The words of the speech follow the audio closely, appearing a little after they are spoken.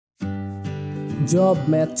Job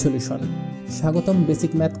math solution. স্বাগতম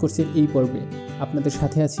basic math কোর্সের এই পর্বে। আপনাদের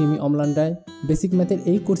সাথে আছি আমি অম্লান রায়। বেসিক ম্যাথের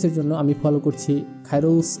এই কোর্সের জন্য আমি ফলো করছি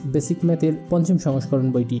খাইরুলস বেসিক ম্যাথের ৫ম সংস্করণ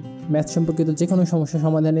বইটি। ম্যাথ সম্পর্কিত যে কোনো সমস্যা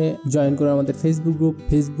সমাধানে জয়েন করে আমাদের ফেসবুক গ্রুপ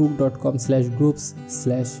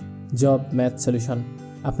facebook.com/groups/jobmathsolution।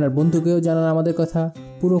 আপনার বন্ধুকেও জানান আমাদের কথা।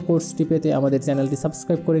 পুরো কোর্সটি পেতে আমাদের চ্যানেলটি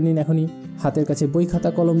সাবস্ক্রাইব করে নিন এখনই। হাতের কাছে বই খাতা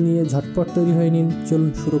কলম নিয়ে ঝটপট তৈরি হয়ে নিন। চলুন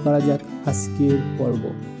শুরু করা যাক আজকের পর্ব।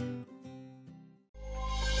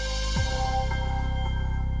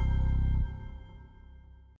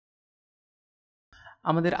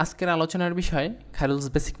 আমাদের আজকের আলোচনার বিষয় খাইরুলস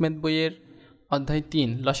বেসিক ম্যাথ বইয়ের অধ্যায় ৩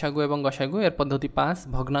 লসাগু এবং গসাগু, এর পদ্ধতি ৫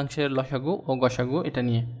 ভগ্নাংশের লসাগু ও গসাগু, এটা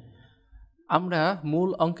নিয়ে। আমরা মূল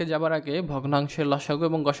অঙ্কে যাবার আগে ভগ্নাংশের লসাগু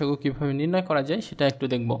এবং গসাগু কীভাবে নির্ণয় করা যায় সেটা একটু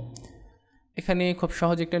দেখব। এখানে খুব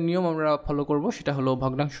সহজ একটা নিয়ম আমরা ফলো করব, সেটা হলো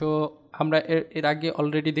ভগ্নাংশ। আমরা এর আগে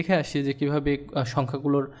অলরেডি দেখে আসছি যে কীভাবে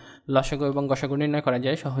সংখ্যাগুলোর লসাগু এবং গসাগু নির্ণয় করা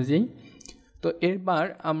যায় সহজেই। তো এবার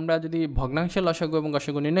আমরা যদি ভগ্নাংশের লসাগু এবং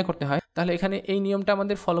গসাগু নির্ণয় করতে হয়, তাহলে এখানে এই নিয়মটা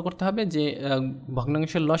আমাদের ফলো করতে হবে যে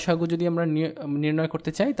ভগ্নাংশের লসাগু যদি আমরা নির্ণয়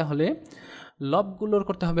করতে চাই, তাহলে লবগুলোর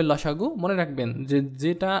করতে হবে লসাগু। মনে রাখবেন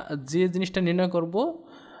যে জিনিসটা নির্ণয় করব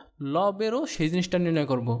লবেরও সেই জিনিসটা নির্ণয়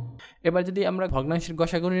করব। এবার যদি আমরা ভগ্নাংশের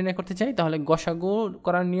গসাগু নির্ণয় করতে চাই, তাহলে গসাগু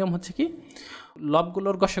করার নিয়ম হচ্ছে কি,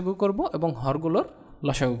 লবগুলোর গসাগু করব এবং হরগুলোর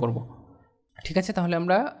লসাগু করব। ঠিক আছে, তাহলে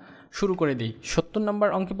আমরা শুরু করে দিই। ৭০ নম্বর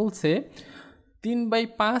অঙ্কে বলছে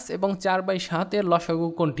 ৩/৫ এবং ৪/৭ এর লসাগু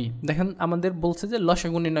কোনটি? দেখেন আমাদের বলছে যে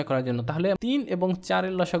লসাগু নির্ণয় করার জন্য। তাহলে ৩ এবং ৪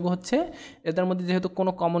 এর লসাগু হচ্ছে, এদের মধ্যে যেহেতু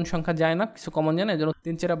কোনো কমন সংখ্যা যায় না, কিছু কমন যায় না, এজন্য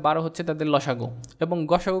 ৩ ৪ 12 হচ্ছে তাদের লসাগু। এবং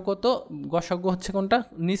গসাগু কত? গসাগু হচ্ছে কোনটা?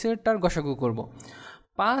 নিচেরটার গসাগু করব।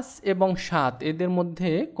 ৫ এবং ৭ এদের মধ্যে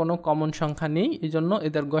কোনো কমন সংখ্যা নেই, এই জন্য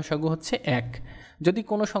এদের গসাগু হচ্ছে ১। যদি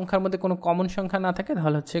কোনো সংখ্যার মধ্যে কোনো কমন সংখ্যা না থাকে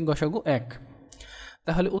তাহলে হচ্ছে গসাগু ১।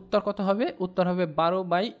 তাহলে উত্তর কত হবে? উত্তর হবে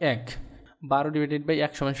 12/১।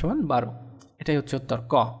 12/1 = 12। এটাই হচ্ছে উত্তর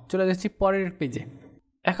ক। চলে যাচ্ছি পরের পেজে।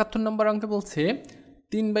 ৭১ নম্বর অঙ্কে বলছে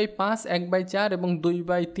 ৩/৫, ১/৪ এবং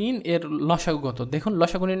 ২/৩ এর লসাগু কত? দেখুন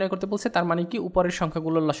লসাগু নির্ণয় করতে বলছে, তার মানে কি উপরের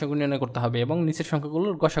সংখ্যাগুলোর লসাগু নির্ণয় করতে হবে এবং নিচের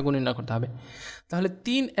সংখ্যাগুলোর গসাগু নির্ণয় করতে হবে। তাহলে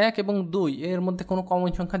 ৩, ১ এবং ২ এর মধ্যে কোনো কমন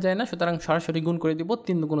সংখ্যা যায় না, সুতরাং সরাসরি গুণ করে দিব।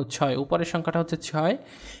 ৩ × ৬, উপরের সংখ্যাটা হচ্ছে 6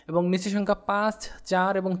 এবং নিচের সংখ্যা ৫,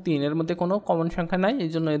 ৪ এবং ৩ এর মধ্যে কোনো কমন সংখ্যা নাই, এই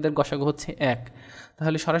জন্য এদের গসাগু হচ্ছে ১।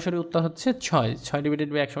 তাহলে সরাসরি উত্তর হচ্ছে 6। 6/1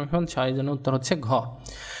 = 6, এই জন্য উত্তর হচ্ছে ঘ।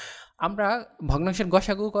 আমরা ভগ্নাংশের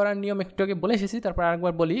গসাগু করার নিয়ম একটু আগে বলে এসেছি, তারপর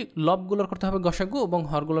আরেকবার বলি। লবগুলোর করতে হবে গসাগু এবং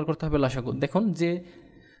হরগুলোর করতে হবে লসাগু। দেখুন যে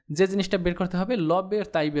জিনিসটা বের করতে হবে লবের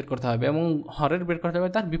তাই বের করতে হবে এবং হরের বের করতে হবে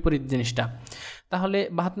তার বিপরীত জিনিসটা। তাহলে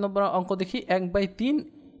 ৭২ নম্বর অঙ্ক দেখি, ১/৩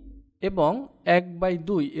 এবং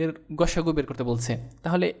 1/2 এর গসাগু বের করতে বলছে।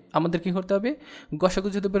 তাহলে আমাদের কি করতে হবে? গসাগু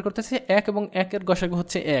যেহেতু বের করতেছে 1 এবং 1 এর গসাগু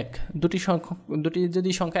হচ্ছে 1। দুটি যদি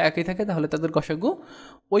সংখ্যা একই থাকে তাহলে তাদের গসাগু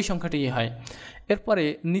ওই সংখ্যাটিই হয়। এরপরে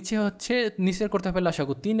নিচে হচ্ছে নিচের করতে হবে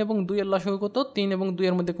লসাগু। 3 এবং 2 এর লসাগু কত? 3 এবং 2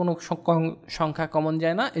 এর মধ্যে কোনো সংখ্যা কমন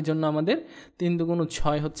যায় না, এজন্য আমাদের 3 ×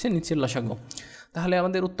 6 হচ্ছে নিচের লসাগু। তাহলে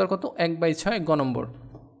আমাদের উত্তর কত? 1/6 গ নম্বর।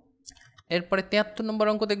 এরপরে 73 নম্বর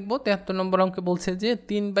অঙ্ক দেখব। 73 নম্বর অঙ্কে বলছে যে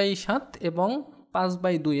 3/7 এবং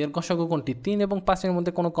 5/2 এর গসাগু কোনটি? 3 এবং 5 এর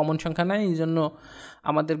মধ্যে কোনো কমন সংখ্যা নাই, এই জন্য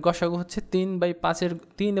আমাদের গসাগু হচ্ছে 3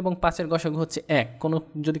 এবং 5 এর গসাগু হচ্ছে 1। কোনো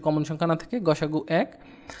যদি কমন সংখ্যা না থাকে গসাগু 1।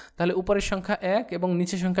 তাহলে উপরের সংখ্যা 1 এবং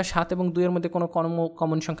নিচের সংখ্যা 7 এবং 2 এর মধ্যে কোনো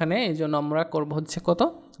কমন সংখ্যা নেই, এই জন্য আমরা করব হচ্ছে কত?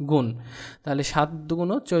 গুণ। তাহলে 7 × 2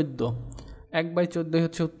 = 14। 1/14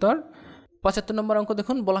 হচ্ছে উত্তর। 75 নম্বর অঙ্ক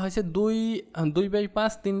দেখুন, বলা হয়েছে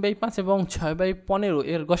 2/5, 3/5 এবং 6/15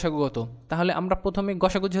 এর গসাগু কত? তাহলে আমরা প্রথমে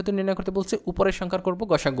গসাগু যেহেতু নির্ণয় করতে বলছে, উপরের সংখ্যার করব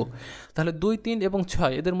গসাগু। তাহলে 2, 3 এবং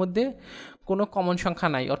 6 এদের মধ্যে কোনো কমন সংখ্যা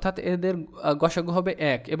নাই, অর্থাৎ এদের গসাগু হবে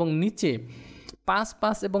 1। এবং নিচে 5,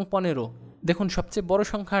 5 এবং 15, দেখুন সবচেয়ে বড়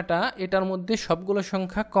সংখ্যাটা, এটার মধ্যে সবগুলো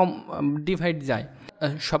সংখ্যা ডিভাইড যায়,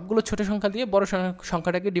 সবগুলো ছোট সংখ্যা দিয়ে বড়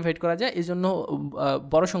সংখ্যাটাকে ডিভাইড করা যায়, এই জন্য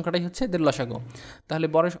বড় সংখ্যাটাই হচ্ছে এদের লসাগু। তাহলে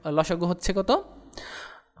বড় লসাগু হচ্ছে কত?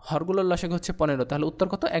 হরগুলোর লসাগু হচ্ছে 15। তাহলে উত্তর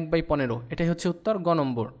কত? 1/15। এটাই হচ্ছে উত্তর গ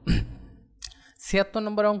নম্বর। 76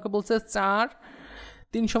 নম্বর অঙ্কে বলছে 4,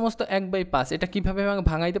 3 সমস্ত 1/5, এটা কীভাবে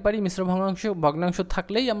ভাঙাইতে পারি? মিশ্র ভগ্নাংশ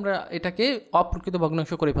থাকলেই আমরা এটাকে অপ্রকৃত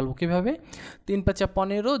ভগ্নাংশ করে ফেলবো। কীভাবে? 3×5 =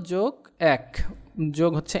 15 যোগ 1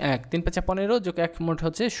 যোগ হচ্ছে 1। 3×5 = 15 যোগ 1 মোট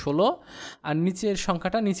হচ্ছে 16, আর নিচের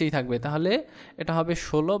সংখ্যাটা নিচেই থাকবে। তাহলে এটা হবে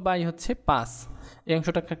 16/5। এই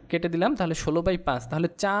অংশটা কেটে দিলাম, তাহলে 16/5। তাহলে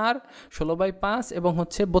 4, 16/5 এবং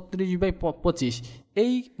হচ্ছে 32/25,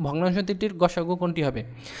 এই ভগ্নাংশ তিনটির গসাগু কোনটি হবে?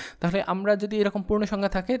 তাহলে আমরা যদি এরকম পূর্ণ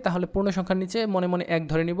সংখ্যা থাকে তাহলে পূর্ণ সংখ্যার নিচে মনে মনে 1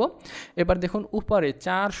 ধরে নিব। এবার দেখুন উপরে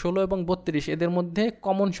 4, 16 এবং 32 এদের মধ্যে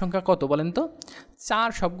কমন সংখ্যা কত বলেন তো? 4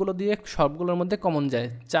 সবগুলো দিয়ে সবগুলোর মধ্যে কমন যায়।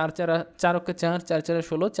 4 4 ওকে 4, 4 4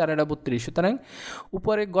 16, 4 32। সুতরাং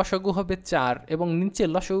উপরে গসাগু হবে 4 এবং নিচে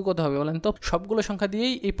লসাগু কত হবে বলেন তো? সবগুলো সংখ্যা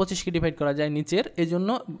দিয়েই এই 25কে ডিভাইড করা যায় নিচের, এই জন্য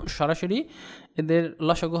সরাসরি এদের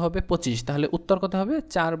লসাগু হবে 25। তাহলে উত্তর কত হবে?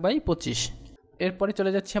 4/25। এরপরে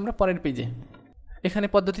চলে যাচ্ছি আমরা পরের পেজে। এখানে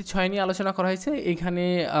পদ্ধতি 6 নিয়ে আলোচনা করা হয়েছে। এখানে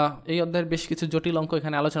এই অধ্যায়ের বেশ কিছু জটিল অঙ্ক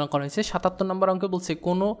এখানে আলোচনা করা হয়েছে। 77 নম্বর অঙ্কে বলছে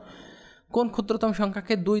কোন ক্ষুদ্রতম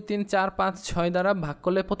সংখ্যাকে 2, 3, 4, 5, 6 দ্বারা ভাগ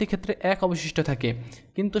করলে প্রতি ক্ষেত্রে 1 অবশিষ্ট থাকে,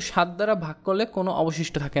 কিন্তু 7 দ্বারা ভাগ করলে কোনো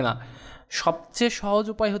অবশিষ্ট থাকে না। সবচেয়ে সহজ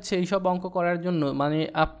উপায় হচ্ছে এইসব অঙ্ক করার জন্য, মানে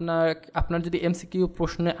আপনার যদি এমসিকিউ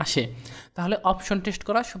প্রশ্নে আসে তাহলে অপশন টেস্ট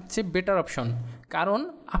করা সবচেয়ে বেটার অপশন। কারণ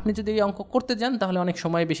আপনি যদি এই অঙ্ক করতে যান তাহলে অনেক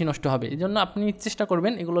সময় বেশি নষ্ট হবে। এই জন্য আপনি চেষ্টা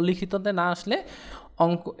করবেন এগুলো লিখিততে না আসলে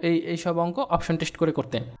এইসব অঙ্ক অপশন টেস্ট করে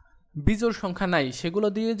করতে। বিজোড় সংখ্যা নাই, সেগুলো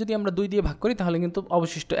দিয়ে যদি আমরা 2 দিয়ে ভাগ করি তাহলে কিন্তু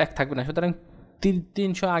অবশিষ্ট 1 থাকবে না। সুতরাং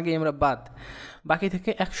 300 আগে আমরা বাদ, বাকি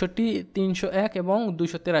থেকে 61, 301 এবং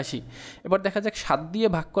 283। এবার দেখা যাক 7 দিয়ে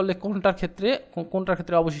ভাগ করলে কোনটার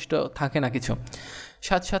ক্ষেত্রে অবশিষ্ট থাকে না কিছু।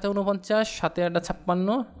 7 7 49, 7 8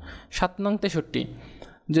 56, 7 9 63।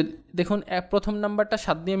 যদি দেখুন প্রথম নাম্বারটা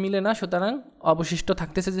 7 দিয়ে মিলে না, সুতরাং অবশিষ্ট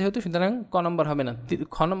থাকতেছে যেহেতু, সুতরাং ক নম্বর হবে না।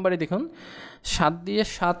 খ নম্বরে দেখুন 7 দিয়ে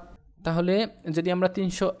 7, তাহলে যদি আমরা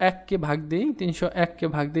 301কে ভাগ দিই, 301কে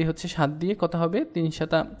ভাগ দিই হচ্ছে 7 দিয়ে, কত হবে? 3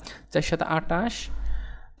 7 4 7 28,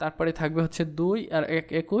 তারপরে থাকবে হচ্ছে 2 আর 1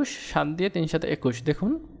 21, 7 দিয়ে 3 7 21।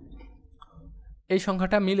 দেখুন এই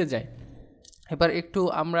সংখ্যাটা মিলে যায়। এবার একটু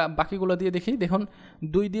আমরা বাকিগুলো দিয়ে দেখি। দেখুন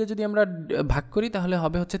 2 দিয়ে যদি আমরা ভাগ করি তাহলে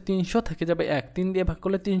হবে হচ্ছে 300, থেকে যাবে 1। 3 দিয়ে ভাগ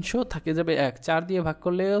করলে 300, থেকে যাবে 1। 4 দিয়ে ভাগ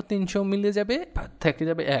করলেও 300 মিলে যাবে, থেকে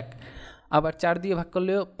যাবে 1। আবার 4 দিয়ে ভাগ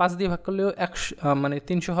করলেও, 5 দিয়ে ভাগ করলেও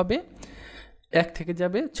 300 হবে, 1 থেকে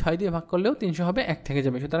যাবে। 6 দিয়ে ভাগ করলেও 300 হবে, 1 থেকে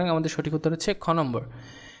যাবে। সুতরাং আমাদের সঠিক উত্তর হচ্ছে খ নম্বর।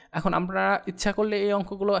 এখন আমরা ইচ্ছা করলে এই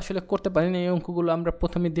অঙ্কগুলো আসলে করতে পারি না। এই অঙ্কগুলো আমরা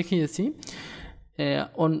প্রথমে দেখিয়েছি,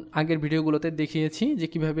 আগের ভিডিওগুলোতে দেখিয়েছি যে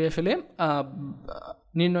কীভাবে আসলে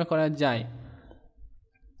নির্ণয় করা যায়,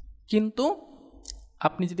 কিন্তু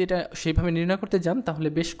আপনি যদি এটা সেইভাবে নির্ণয় করতে যান তাহলে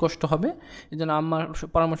বেশ কষ্ট হবে। এই জন্য আমার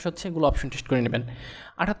পরামর্শ হচ্ছে এগুলো অপশন টেস্ট করে নেবেন।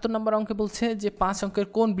 78 নম্বর অঙ্কে বলছে যে 5 অঙ্কের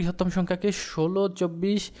কোন বৃহত্তম সংখ্যাকে 16,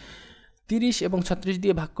 24, 30 এবং 36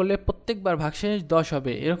 দিয়ে ভাগ করলে প্রত্যেকবার ভাগশেষ 10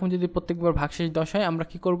 হবে। এরকম যদি প্রত্যেকবার ভাগশেষ 10 হয়, আমরা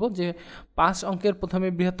কি করব যে 5 অঙ্কের প্রথমে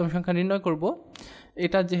বৃহত্তম সংখ্যা নির্ণয় করব।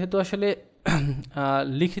 এটা যেহেতু আসলে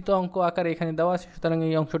লিখিত অঙ্ক আকারে এখানে দেওয়া আছে, সুতরাং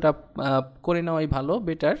এই অংশটা করে নেওয়াই ভালো,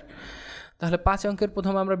 বেটার। তাহলে 5 অঙ্কের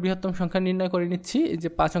প্রথমে আমরা বৃহত্তম সংখ্যা নির্ণয় করে নিচ্ছি। যে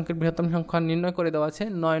 5 অঙ্কের বৃহত্তম সংখ্যা নির্ণয় করে দেওয়া আছে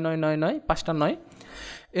 9 9 9 9, 5টা 9।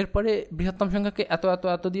 এরপরে বৃহত্তম সংখ্যাকে এত এত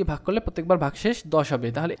এত দিয়ে ভাগ করলে প্রত্যেকবার ভাগশেষ 10 হবে।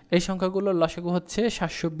 তাহলে এই সংখ্যাগুলোর লসাগু হচ্ছে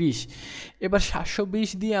 720। এবার 720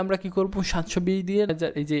 দিয়ে আমরা কি করব? 720 দিয়ে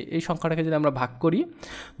এই সংখ্যাটাকে যদি আমরা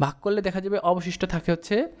ভাগ করলে দেখা যাবে অবশিষ্ট থাকে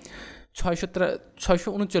হচ্ছে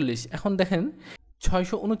 639। এখন দেখেন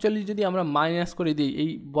 639 যদি আমরা মাইনাস করে দিই এই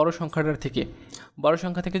বড়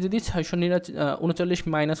সংখ্যা থেকে যদি 639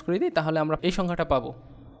 মাইনাস করে দিই তাহলে আমরা এই সংখ্যাটা পাবো।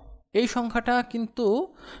 এই সংখ্যাটা কিন্তু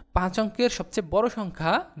 5 অঙ্কের সবচেয়ে বড়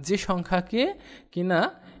সংখ্যা, যে সংখ্যাকে কিনা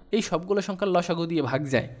এই সবগুলো সংখ্যার লসাগু দিয়ে ভাগ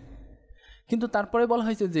যায়। কিন্তু তারপরে বলা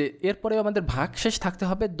হয়েছে যে এরপরে আমাদের ভাগশেষ থাকতে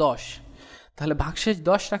হবে 10। তাহলে ভাগশেষ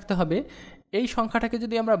 10 রাখতে হবে। এই সংখ্যাটাকে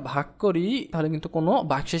যদি আমরা ভাগ করি তাহলে কিন্তু কোনো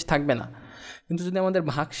ভাগশেষ থাকবে না। কিন্তু যদি আমাদের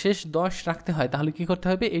ভাগশেষ 10 রাখতে হয় তাহলে কি করতে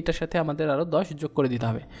হবে? এইটার সাথে আমাদের আরও 10 যোগ করে দিতে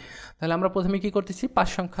হবে। তাহলে আমরা প্রথমে কি করতেছি? 5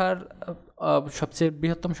 সংখ্যার সবচেয়ে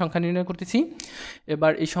বৃহত্তম সংখ্যা নির্ণয় করতেছি।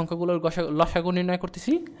 এবার এই সংখ্যাগুলোর লসাগু নির্ণয়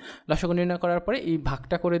করতেছি। লসাগু নির্ণয় করার পরে এই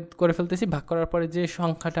ভাগটা করে ফেলতেছি। ভাগ করার পরে যে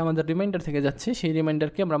সংখ্যাটা আমাদের রিমাইন্ডার থেকে যাচ্ছে সেই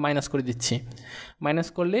রিমাইন্ডারকে আমরা মাইনাস করে দিচ্ছি। মাইনাস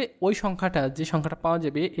করলে ওই সংখ্যাটা, যে সংখ্যাটা পাওয়া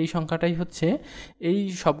যাবে, এই সংখ্যাটাই হচ্ছে এই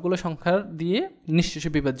সবগুলো সংখ্যার দিয়ে নিঃশেষে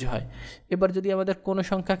বিভাজ্য হয়। এবার যদি আমাদের কোনো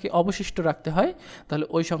সংখ্যাকে অবশিষ্ট রাখতে হয় তাহলে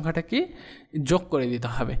ওই সংখ্যাটাকে যোগ করে দিতে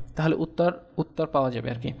হবে, তাহলে উত্তর পাওয়া যাবে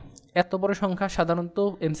আর কি। এত বড় সংখ্যা সাধারণত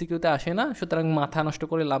এমসিকিউতে আসে না, সুতরাং মাথা নষ্ট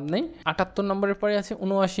করে লাভ নেই। 78 নম্বরের পরে আছে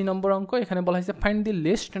 79 নম্বর অঙ্ক। এখানে বলা হয়েছে find the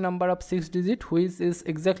list number of 6 digit which is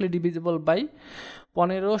exactly divisible by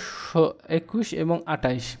 15, 21 এবং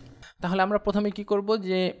 28। তাহলে আমরা প্রথমে কি করব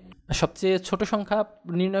যে সবচেয়ে ছোট সংখ্যা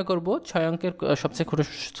নির্ণয় করব। 6 অঙ্কের সবচেয়ে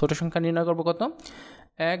ছোট সংখ্যা নির্ণয় করব কত?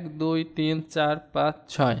 1 2 3 4 5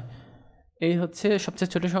 6। এই হচ্ছে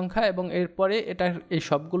সবচেয়ে ছোট সংখ্যা এবং এরপরে এই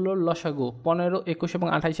সবগুলোর লসাগু 15, 21 এবং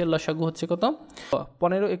 28-এর লসাগু হচ্ছে কত?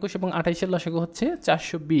 15, 21 এবং 28-এর লসাগু হচ্ছে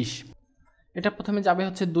 420। এটা প্রথমে যাবে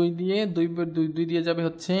হচ্ছে 2 দিয়ে, 2 দিয়ে যাবে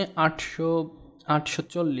হচ্ছে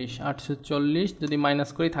 840 যদি মাইনাস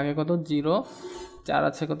করি থাকে কত 0, 4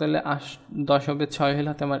 আছে কত হলে 10 হবে, 6 হলে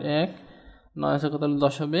হাতে আমার 1, 9 আছে কত হলে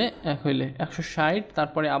 10 হবে, 1 হইলে 160,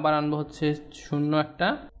 তারপরে আবার আনবো হচ্ছে 0 একটা।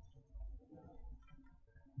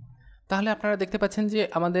 তাহলে আপনারা দেখতে পাচ্ছেন যে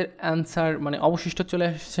আমাদের অ্যান্সার মানে অবশিষ্ট চলে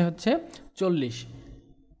আসছে হচ্ছে 40।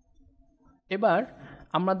 এবার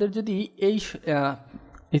আমাদের যদি এই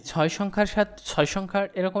 6 সংখ্যার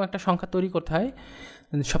এরকম একটা সংখ্যা তৈরি করতে হয়,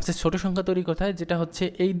 সবচেয়ে ছোট সংখ্যা তৈরি করতে হয় যেটা হচ্ছে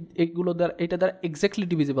এইগুলো দ্বারা, এটা দ্বারা এক্স্যাক্টলি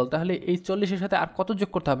ডিভিজিবল, তাহলে এই 40-এর সাথে আর কত যোগ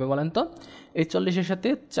করতে হবে বলেন তো? এই 40-এর সাথে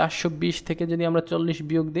 420 থেকে যদি আমরা 40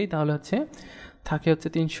 বিয়োগ দিই তাহলে থাকে হচ্ছে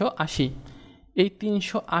 380। এই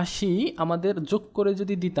 380 আমাদের যোগ করে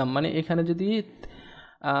যদি দিতাম, মানে এখানে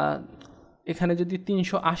যদি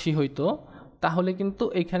 380 হইতো তাহলে কিন্তু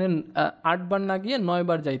এখানে 8 বার না গিয়ে 9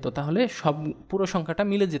 বার যাইতো, তাহলে পুরো সংখ্যাটা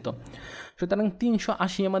মিলে যেত। সুতরাং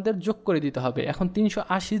 380 আমাদের যোগ করে দিতে হবে। এখন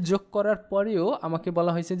 380 যোগ করার পরেও আমাকে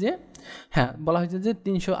বলা হয়েছে যে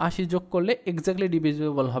 380 যোগ করলে এক্স্যাক্টলি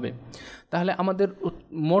ডিভিজিবল হবে। তাহলে আমাদের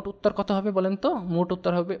মোট উত্তর কত হবে বলেন তো? মোট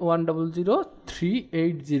উত্তর হবে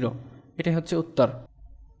 100380। এটাই হচ্ছে উত্তর।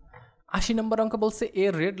 80 নম্বর অঙ্ক বলছে a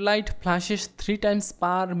red light flashes 3 times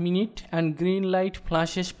per minute and green light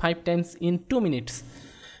flashes 5 times in 2 minutes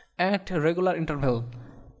at regular interval.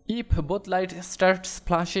 If both light starts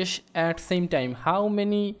flashes at same time, how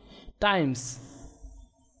many times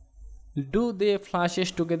do they flashes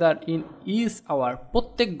together in each hour?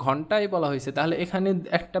 প্রত্যেক ঘন্টায় বলা হয়েছে। তাহলে এখানে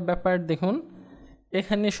একটা ব্যাপার দেখুন,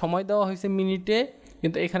 এখানে সময় দেওয়া হয়েছে মিনিটে,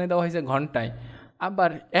 কিন্তু এখানে দেওয়া হয়েছে ঘন্টায়।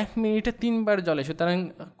 আবার 1 মিনিটে 3 বার জ্বলে, সুতরাং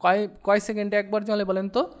কয় সেকেন্ডে একবার জ্বলে বলেন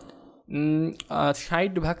তো?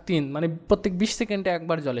 60/3, মানে প্রত্যেক 20 সেকেন্ডে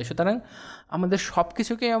একবার জ্বলে। সুতরাং আমাদের সব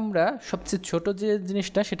কিছুকে আমরা সবচেয়ে ছোট যে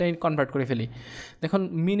জিনিসটা সেটাই কনভার্ট করে ফেলি। দেখুন,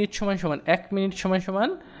 মিনিট সমান 1 মিনিট সমান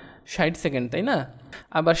 60 সেকেন্ড, তাই না?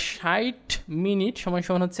 আবার 60 মিনিট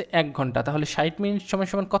সমান হচ্ছে 1 ঘন্টা। তাহলে 60 মিনিট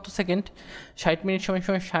সমান কত সেকেন্ড? 60 মিনিট সমান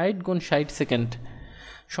 60 গুণ 60 সেকেন্ড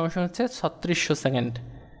সমান হচ্ছে 3600 সেকেন্ড।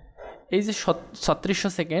 এই যে 3600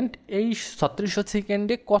 সেকেন্ড, এই 3600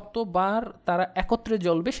 সেকেন্ডে কতবার তারা একত্রে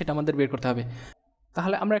জ্বলবে সেটা আমাদের বের করতে হবে।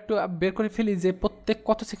 তাহলে আমরা একটু বের করে ফেলি যে প্রত্যেক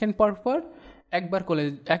কত সেকেন্ড পর পর একবার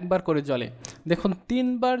করে জ্বলে। দেখুন, 3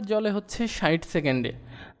 বার জ্বলে হচ্ছে 60 সেকেন্ডে,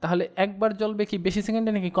 তাহলে একবার জ্বলবে কি বেশি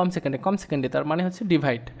সেকেন্ডে নাকি কম সেকেন্ডে? কম সেকেন্ডে, তার মানে হচ্ছে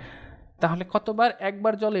ডিভাইড। তাহলে কতবার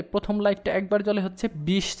একবার জ্বলে? প্রথম লাইটটা একবার জ্বলে হচ্ছে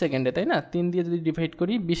 20 সেকেন্ডে, তাই না? 3 দিয়ে যদি ডিভাইড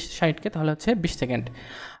করি 20-60কে, তাহলে হচ্ছে 20 সেকেন্ড।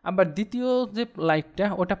 আবার দ্বিতীয় যে লাইটটা,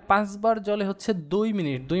 ওটা 5 বার জ্বলে হচ্ছে 2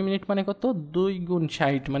 মিনিট। 2 মিনিট মানে কত? 2 গুণ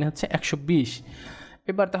 60 মানে হচ্ছে 120।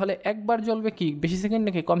 এবার তাহলে একবার জ্বলবে কি বেশি সেকেন্ড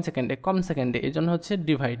নাকি কম সেকেন্ডে? কম সেকেন্ডে, এই জন্য হচ্ছে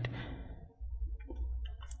ডিভাইড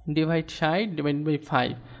 60 ডিভাইড বাই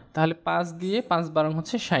 5। তাহলে 5 দিয়ে 5 বারং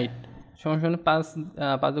হচ্ছে 60 সমান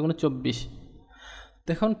 5 গুণে 24।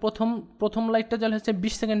 দেখুন, প্রথম লাইটটা জ্বলে হচ্ছে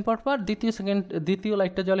 20 সেকেন্ড পর পর, দ্বিতীয়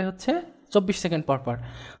লাইটটা জ্বলে হচ্ছে 24 সেকেন্ড পর পর।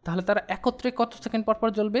 তাহলে তারা একত্রে কত সেকেন্ড পর পর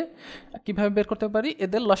জ্বলবে? কীভাবে বের করতে পারি?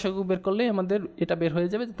 এদের লসাগু বের করলে আমাদের এটা বের হয়ে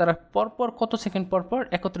যাবে যে তারা পরপর কত সেকেন্ড পর পর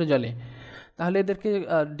একত্রে জ্বলে। তাহলে এদেরকে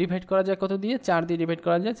ডিভাইড করা যায় কত দিয়ে? 4 দিয়ে ডিভাইড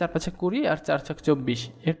করা যায়। 4 5 20 আর 4 6 24।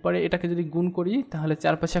 এরপরে এটাকে যদি গুণ করি তাহলে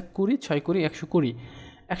 4 5 20, 6 20, 120।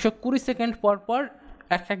 120 সেকেন্ড পর পর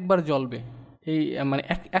একবার জ্বলবে, এই মানে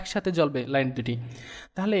একসাথে জ্বলবে লাইন দুটি।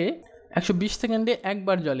 তাহলে 120 সেকেন্ডে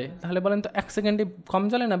একবার জ্বলে, তাহলে বলেন তো 1 সেকেন্ডে কম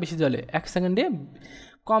জ্বলে না বেশি জ্বলে? 1 সেকেন্ডে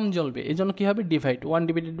কম জ্বলবে, এই জন্য কী হবে? Divide 1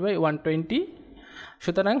 divided by 120।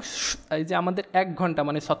 সুতরাং এই যে আমাদের 1 ঘন্টা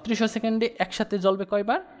মানে 3600 সেকেন্ডে একসাথে জ্বলবে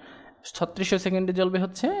কয়বার? 3600 সেকেন্ডে জ্বলবে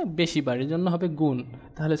হচ্ছে বেশিবার, এই জন্য হবে গুণ।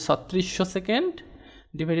 তাহলে 3600 সেকেন্ড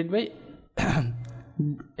ডিভাইডেড বাই,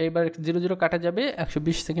 এইবার 0 0 কাটা যাবে,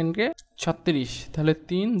 120 সেকেন্ডকে 36, তাহলে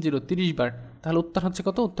 3 0 30 বার। তাহলে উত্তর হচ্ছে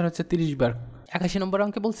কত? উত্তর হচ্ছে 30 বার। 81 নম্বর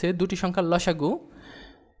অঙ্কে বলছে দুটি সংখ্যার লসাগু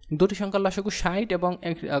 60 এবং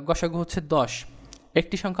গসাগু হচ্ছে 10।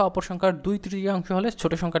 একটি সংখ্যা অপর সংখ্যার 2/3 হলে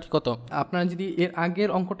ছোট সংখ্যাটি কত? আপনারা যদি এর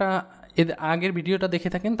আগের ভিডিওটা দেখে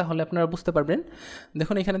থাকেন তাহলে আপনারা বুঝতে পারবেন।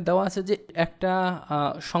 দেখুন, এখানে দেওয়া আছে যে একটা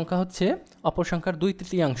সংখ্যা হচ্ছে অপর সংখ্যার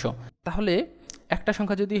 2/3। তাহলে একটা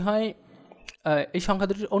সংখ্যা যদি হয়, এই সংখ্যা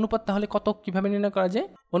দুটির অনুপাত তাহলে কত কীভাবে নির্ণয় করা যায়?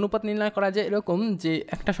 অনুপাত নির্ণয় করা যায় এরকম যে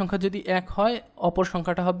একটা সংখ্যা যদি 1 হয়, অপর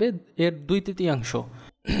সংখ্যাটা হবে এর 2/3।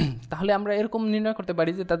 তাহলে আমরা এরকম নির্ণয় করতে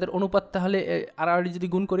পারি যে তাদের অনুপাত, তাহলে আর যদি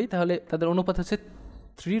গুণ করি তাহলে তাদের অনুপাত হচ্ছে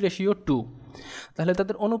 3:2। তাহলে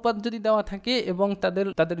তাদের অনুপাত যদি দেওয়া থাকে এবং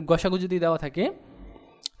তাদের গসাগু যদি দেওয়া থাকে,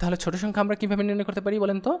 তাহলে ছোট সংখ্যা আমরা কীভাবে নির্ণয় করতে পারি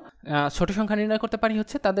বলেন তো? ছোট সংখ্যা নির্ণয় করতে পারি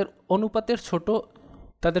হচ্ছে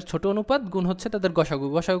তাদের ছোট অনুপাত গুণ হচ্ছে তাদের গসাগু।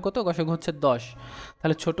 গসাগু কত? গসাগু হচ্ছে 10।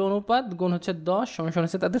 তাহলে ছোট অনুপাত গুণ হচ্ছে 10 সমান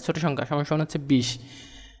হচ্ছে তাদের ছোট সংখ্যা সমান হচ্ছে 20।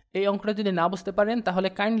 এই অঙ্কটা যদি না বুঝতে পারেন তাহলে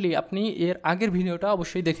কাইন্ডলি আপনি এর আগের ভিডিওটা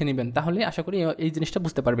অবশ্যই দেখে নেবেন, তাহলে আশা করি এই জিনিসটা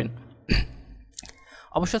বুঝতে পারবেন।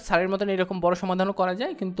 অবশ্য স্যারের মতন এরকম বড় সমাধানও করা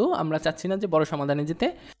যায়, কিন্তু আমরা চাচ্ছি না যে বড় সমাধানে যেতে।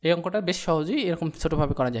 এই অঙ্কটা বেশ সহজেই এরকম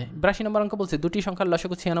ছোটোভাবে করা যায়। 82 নম্বর অঙ্ক বলছে দুটি সংখ্যার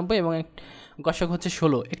লসাগু 96 এবং গসাগু হচ্ছে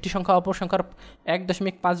 16, একটি সংখ্যা অপর সংখ্যার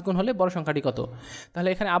 1.5 গুণ হলে বড় সংখ্যাটি কত। তাহলে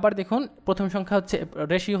এখানে আবার দেখুন, প্রথম সংখ্যা হচ্ছে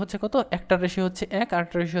রেশিও হচ্ছে কত, একটার রেশিও হচ্ছে 1 আর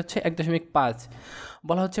একটা রেশিও হচ্ছে 1.5।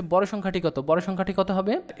 বলা হচ্ছে বড় সংখ্যাটি কত, বড় সংখ্যাটি কত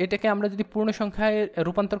হবে। এটাকে আমরা যদি পূর্ণ সংখ্যায়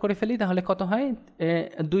রূপান্তর করে ফেলি তাহলে কত হয়,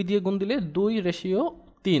 2 দিয়ে গুণ দিলে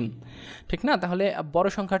 2/3, ঠিক না। তাহলে বড়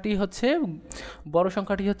সংখ্যাটি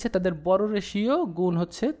হচ্ছে তাদের বড় রেশিও গুণ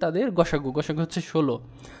হচ্ছে তাদের গসাগু হচ্ছে 16।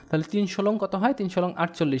 তাহলে 3 কত হয়, 3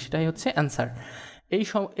 48, এটাই হচ্ছে অ্যান্সার।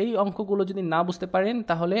 এই অঙ্কগুলো যদি না বুঝতে পারেন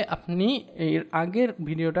তাহলে আপনি এর আগের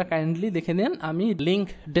ভিডিওটা কাইন্ডলি দেখে নেন, আমি লিঙ্ক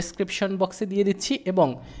ডেসক্রিপশন বক্সে দিয়ে দিচ্ছি এবং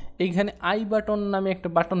এইখানে আই বাটন নামে একটা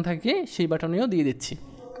বাটন থাকে, সেই বাটনেও দিয়ে দিচ্ছি।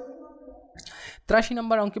 83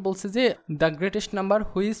 নম্বর অঙ্কে বলছে যে the greatest number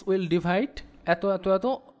which will divide এত এত এত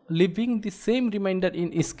living the same reminder in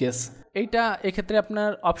each case. এইটা এক্ষেত্রে আপনার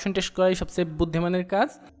অপশন টেস্ট করাই সবচেয়ে বুদ্ধিমানের কাজ।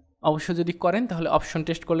 অবশ্য যদি করেন তাহলে অপশন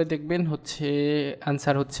টেস্ট করলে দেখবেন হচ্ছে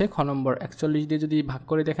অ্যান্সার হচ্ছে খ নম্বর। 41 দিয়ে যদি ভাগ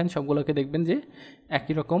করে দেখেন সবগুলোকে দেখবেন যে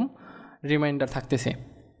একই রকম রিমাইন্ডার থাকতেছে।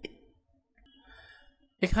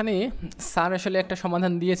 এখানে স্যার আসলে একটা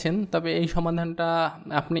সমাধান দিয়েছেন, তবে এই সমাধানটা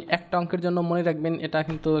আপনি একটা অঙ্কের জন্য মনে রাখবেন, এটা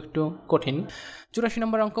কিন্তু একটু কঠিন। 84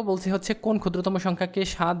 নম্বর অঙ্ক বলছে হচ্ছে কোন ক্ষুদ্রতম সংখ্যাকে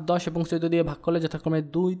 7, 10 এবং 14 দিয়ে ভাগ করলে যথাক্রমে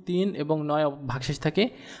 2, 3 এবং 9 ভাগশেষ থাকে।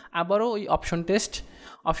 আবারও ওই অপশন টেস্ট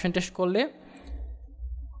করলে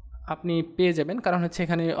আপনি পেয়ে যাবেন, কারণ হচ্ছে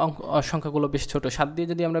এখানে সংখ্যাগুলো বেশ ছোট। 7 দিয়ে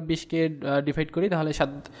যদি আমরা 20কে ডিভাইড করি তাহলে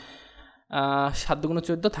 7 দুগুণ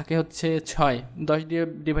 14 থাকে হচ্ছে 6, 10 দিয়ে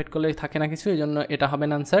ডিভাইড করলে থাকে না কিছু, এই জন্য এটা হবে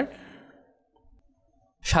না আনসার।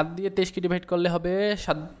 7 দিয়ে 23কে ডিভাইড করলে হবে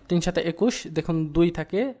 7 3 7 21, দেখুন 2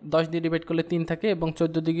 থাকে, 10 দিয়ে ডিভাইড করলে 3 থাকে এবং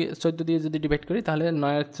 14 দিয়ে যদি ডিভাইড করি তাহলে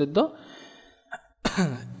 9 আর 14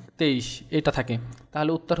 23 এটা থাকে।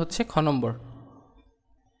 তাহলে উত্তর হচ্ছে খ নম্বর।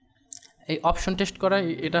 এই অপশন টেস্ট করা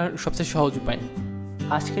এটা সবচেয়ে সহজ উপায়।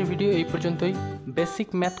 আজকের ভিডিও এই পর্যন্তই। বেসিক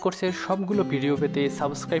ম্যাথ কোর্সের সবগুলো ভিডিও পেতে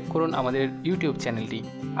সাবস্ক্রাইব করুন আমাদের ইউটিউব চ্যানেলটি।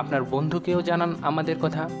 আপনার বন্ধুকেও জানান আমাদের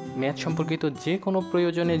কথা। ম্যাথ সম্পর্কিত যে কোনো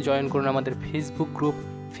প্রয়োজনে জয়েন করুন আমাদের ফেসবুক গ্রুপ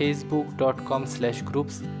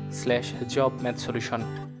facebook.com/groups/jobmathsolution।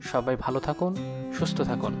 সবাই ভালো থাকুন, সুস্থ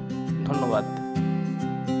থাকুন, ধন্যবাদ।